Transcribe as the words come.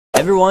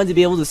Ever wanted to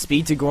be able to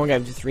speak to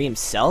Gorgon 3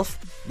 himself?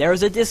 There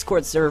is a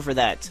Discord server for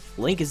that.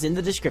 Link is in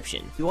the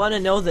description. If you want to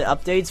know the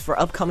updates for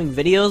upcoming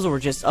videos or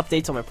just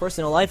updates on my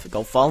personal life,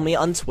 go follow me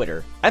on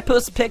Twitter. I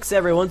post pics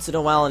every once in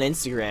a while on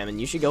Instagram, and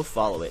you should go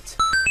follow it.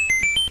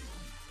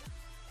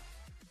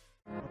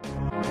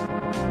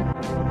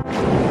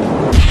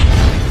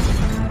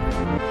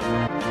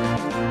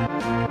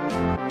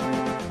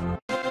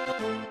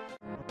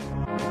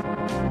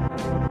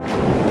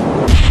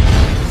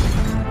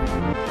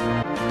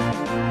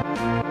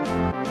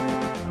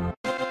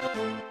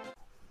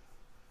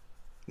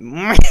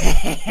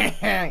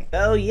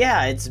 Oh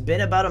yeah, it's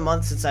been about a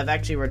month since I've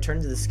actually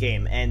returned to this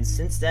game, and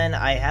since then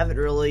I haven't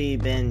really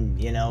been,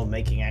 you know,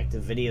 making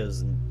active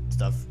videos and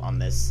stuff on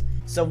this.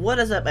 So what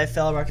is up, my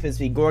fellow Rocketman?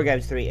 It's me,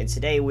 Gorgon 3, and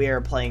today we are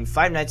playing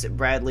Five Nights at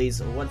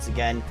Bradley's once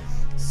again.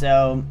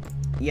 So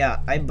yeah,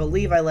 I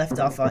believe I left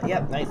off on,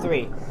 yep, night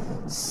 3.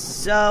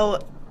 So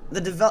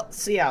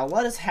a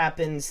lot has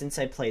happened since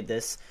I played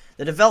this.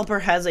 The developer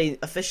has a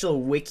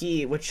official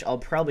wiki, which I'll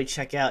probably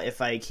check out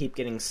if I keep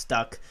getting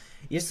stuck.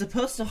 You're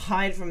supposed to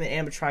hide from an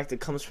animatronic that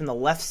comes from the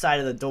left side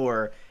of the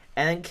door,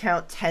 and then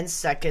count 10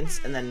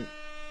 seconds, and then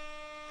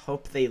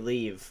hope they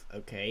leave.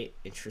 Okay,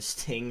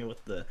 interesting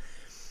with the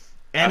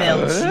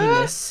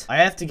MLG-ness. I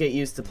have to get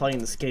used to playing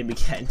this game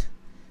again.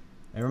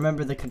 I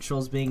remember the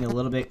controls being a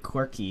little bit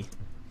quirky.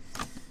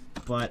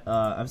 But,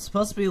 I'm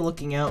supposed to be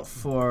looking out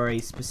for a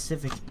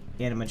specific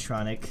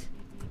animatronic.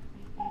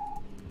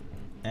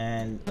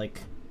 And, like,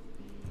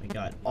 oh my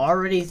god,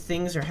 already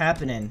things are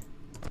happening.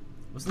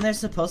 Wasn't there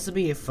supposed to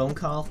be a phone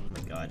call?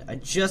 Oh my god, I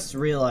just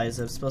realized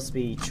I was supposed to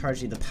be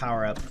charging the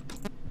power up.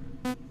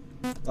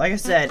 Like I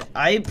said,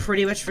 I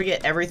pretty much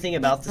forget everything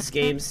about this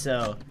game,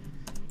 so...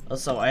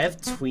 Also, I have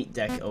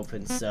TweetDeck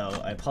open,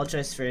 so I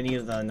apologize for any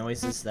of the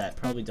noises that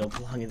probably don't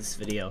belong in this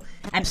video.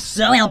 I'm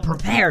so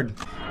ill-prepared!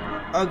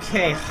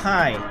 Okay,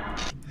 hi.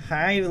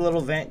 Hi, little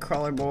vent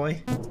crawler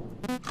boy.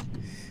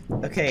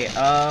 Okay,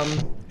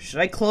 should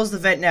I close the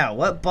vent now?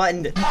 What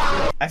button?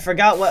 I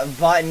forgot what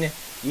button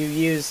you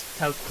use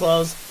to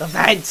close the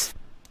vent.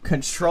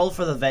 Control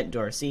for the vent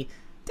door. See,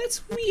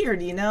 that's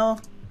weird, you know?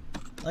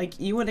 Like,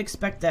 you would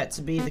expect that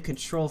to be the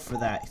control for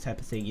that type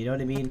of thing, you know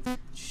what I mean?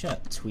 Shut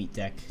up,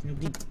 TweetDeck.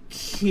 Nobody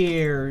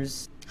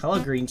cares.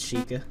 Hello, Green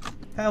Chica.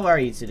 How are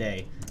you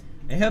today?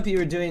 I hope you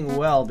were doing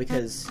well,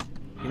 because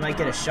you might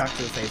get a shock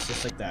to the face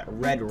just like that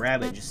red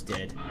rabbit just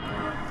did.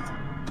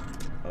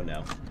 Oh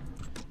no.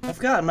 I've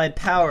got my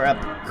power up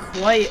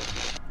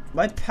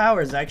my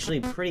power is actually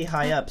pretty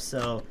high up,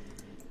 so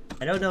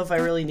I don't know if I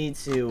really need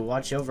to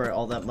watch over it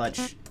all that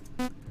much.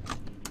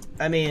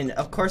 I mean,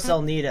 of course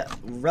I'll need it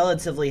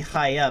relatively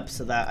high up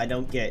so that I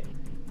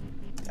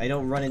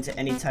don't run into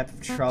any type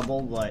of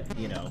trouble, but,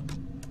 you know,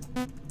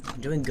 I'm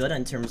doing good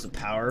in terms of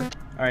power.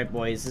 Alright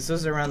boys, this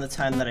was around the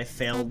time that I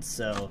failed,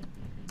 so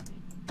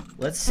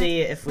let's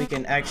see if we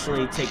can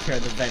actually take care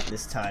of the vent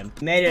this time.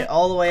 Made it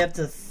all the way up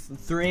to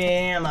 3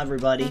 AM,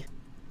 everybody.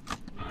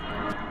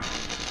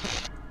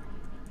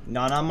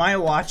 Not on my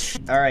watch.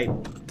 Alright,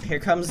 here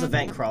comes the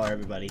vent crawler,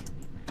 everybody.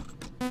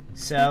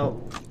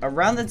 So,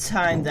 around the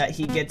time that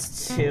he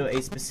gets to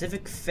a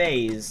specific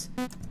phase,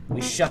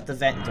 we shut the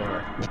vent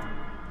door.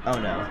 Oh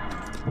no.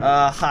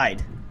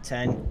 Hide.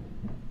 10,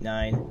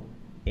 9,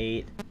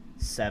 8,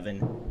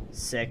 7,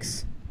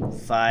 6,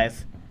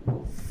 5,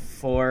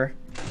 4,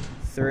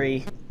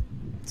 3,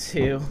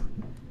 2,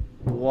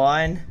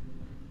 1.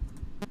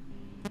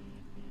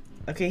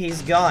 Okay,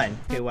 he's gone.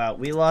 Okay, wow,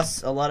 we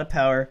lost a lot of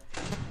power.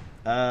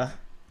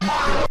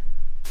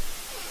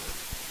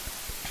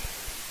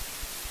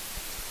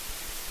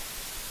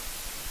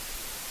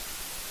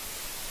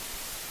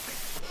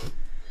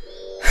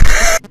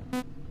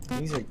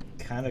 Things are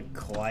kind of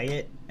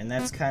quiet, and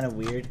that's kind of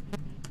weird.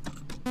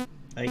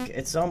 Like,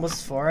 it's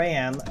almost 4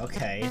 AM,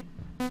 okay.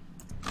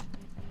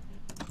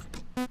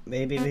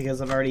 Maybe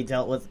because I've already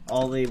dealt with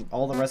all the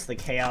rest of the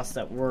chaos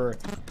that would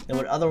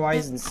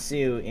otherwise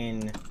ensue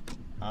in,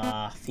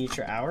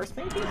 future hours,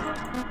 maybe?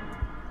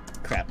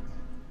 Crap.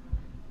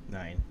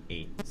 9,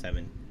 8,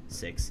 7,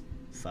 6,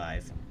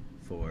 5,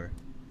 4,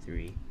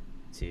 3,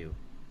 2,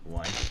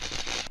 1.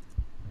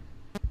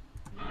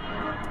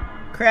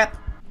 Crap!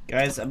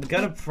 Guys, I'm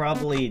gonna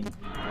probably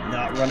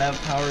not run out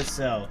of power,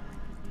 so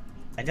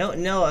I don't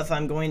know if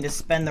I'm going to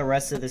spend the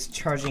rest of this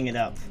charging it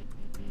up.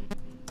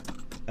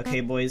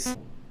 Okay, boys.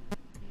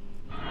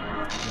 Oh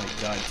my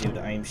god, dude,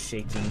 I am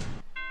shaking.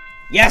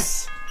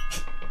 Yes!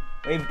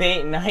 We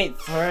beat night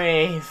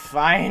 3,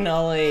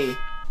 finally!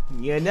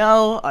 You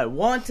know, I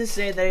want to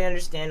say that I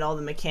understand all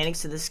the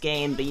mechanics of this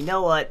game, but you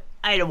know what?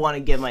 I don't want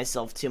to give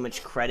myself too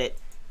much credit,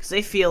 because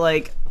I feel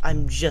like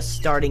I'm just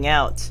starting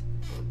out.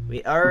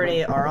 We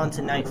already are on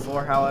to night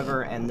 4,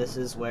 however, and this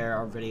is where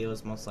our video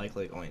is most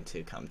likely going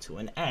to come to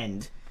an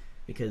end,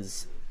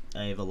 because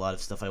I have a lot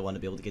of stuff I want to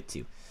be able to get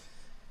to.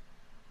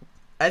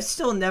 I've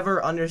still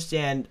never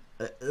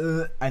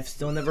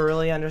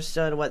really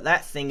understood what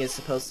that thing is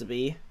supposed to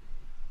be.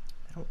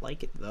 I don't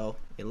like it, though.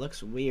 It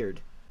looks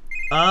weird.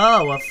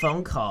 Oh, a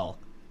phone call.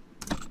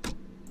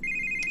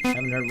 I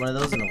haven't heard one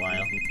of those in a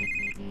while.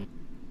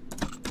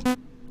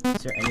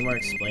 Is there any more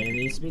explaining that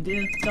needs to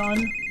be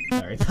done?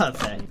 Sorry about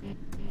that.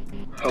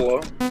 Hello?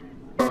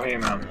 Oh, hey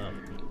man.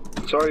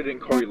 Sorry I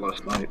didn't call you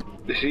last night.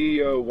 The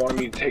CEO wanted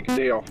me to take a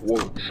day off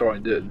work, so I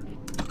did.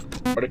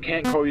 But I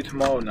can't call you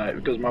tomorrow night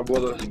because my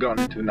brother has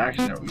gotten into an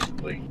accident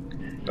recently.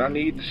 And I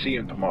need to see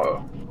him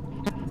tomorrow.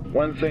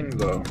 One thing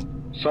though,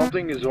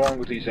 something is wrong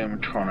with these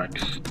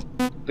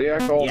animatronics. They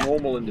act all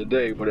normal in the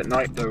day, but at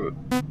night they're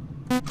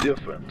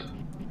different.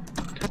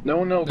 No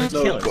one else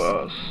knows but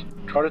us.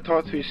 Try to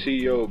talk to the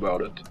CEO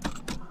about it.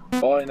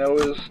 All I know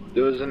is,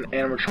 there's an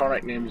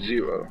animatronic named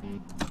Zero.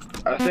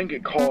 I think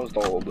it caused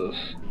all of this.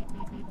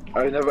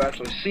 I've never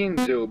actually seen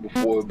Zero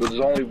before, but there's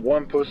only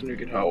one person who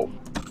can help.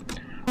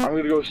 I'm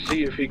gonna go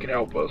see if he can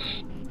help us.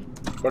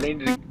 But I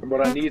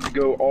need to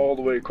go all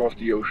the way across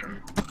the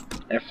ocean.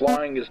 And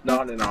flying is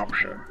not an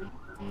option.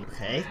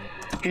 Okay.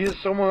 He is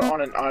somewhere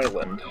on an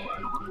island.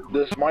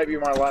 This might be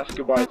my last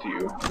goodbye to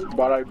you,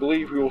 but I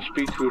believe we will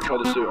speak to each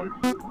other soon.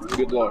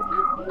 Good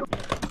luck.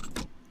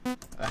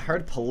 I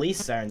heard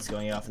police sirens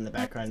going off in the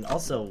background.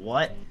 Also,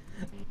 what?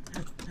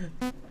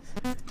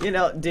 You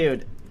know,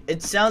 dude,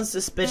 it sounds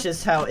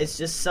suspicious how it's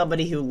just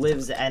somebody who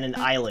lives at an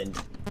island.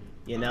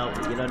 You know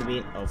what I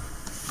mean? Oh,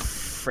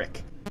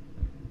 frick.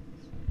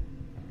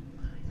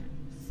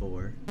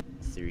 4,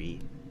 3,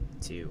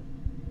 2,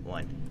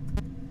 1.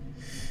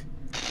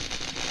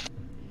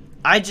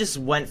 I just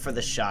went for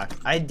the shock.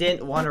 I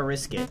didn't want to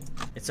risk it.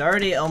 It's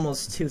already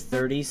almost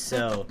 2:30,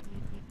 so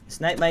this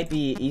night might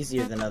be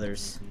easier than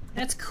others.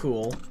 That's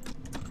cool.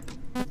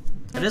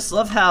 I just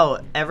love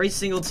how every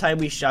single time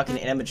we shock an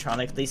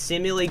animatronic, they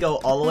seemingly go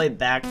all the way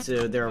back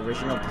to their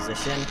original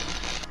position.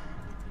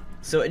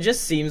 So it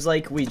just seems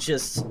like we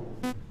just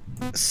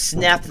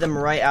snapped them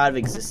right out of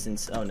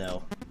existence. Oh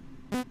no.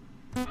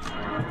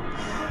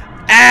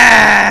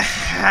 Ah!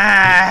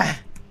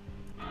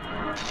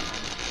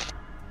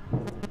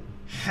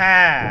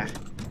 Ha!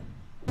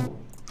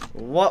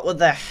 What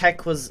the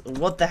heck was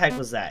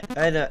that?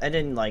 I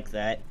didn't like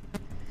that.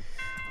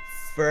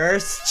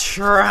 First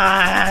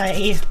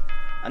try!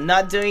 I'm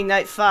not doing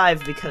night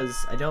 5 because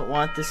I don't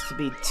want this to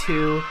be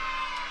too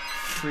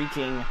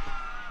freaking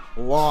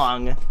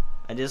long.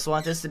 I just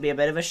want this to be a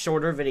bit of a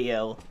shorter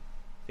video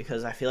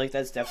because I feel like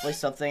that's definitely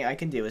something I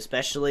can do,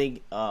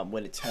 especially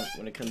when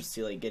it comes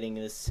to like getting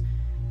this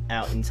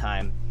out in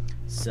time.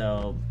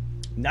 So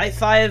night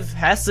 5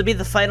 has to be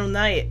the final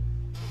night,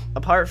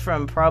 apart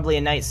from probably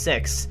a night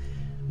 6.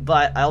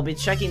 But I'll be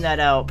checking that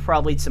out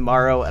probably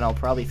tomorrow, and I'll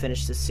probably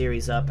finish this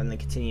series up and then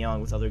continue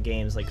on with other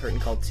games like Curtain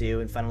Call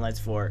 2 and Final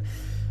Nights 4.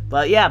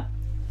 But yeah,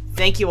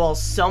 thank you all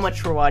so much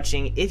for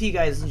watching. If you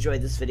guys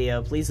enjoyed this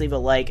video, please leave a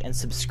like and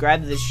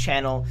subscribe to this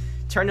channel.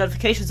 Turn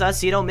notifications on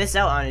so you don't miss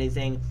out on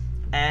anything.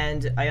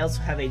 And I also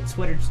have a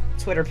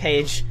Twitter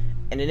page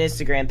and an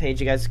Instagram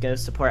page you guys can go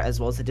support, as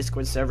well as a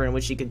Discord server in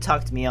which you can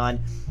talk to me on.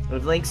 I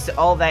have links to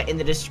all that in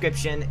the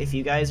description if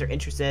you guys are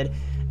interested.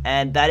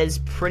 And that is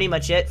pretty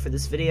much it for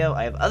this video.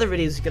 I have other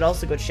videos you could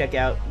also go check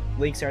out.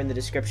 Links are in the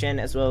description,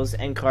 as well as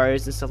end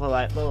cards and stuff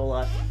like that. Blah, blah,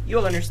 blah. You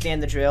all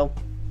understand the drill.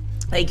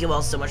 Thank you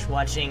all so much for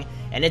watching.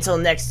 And until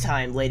next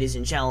time, ladies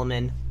and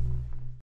gentlemen,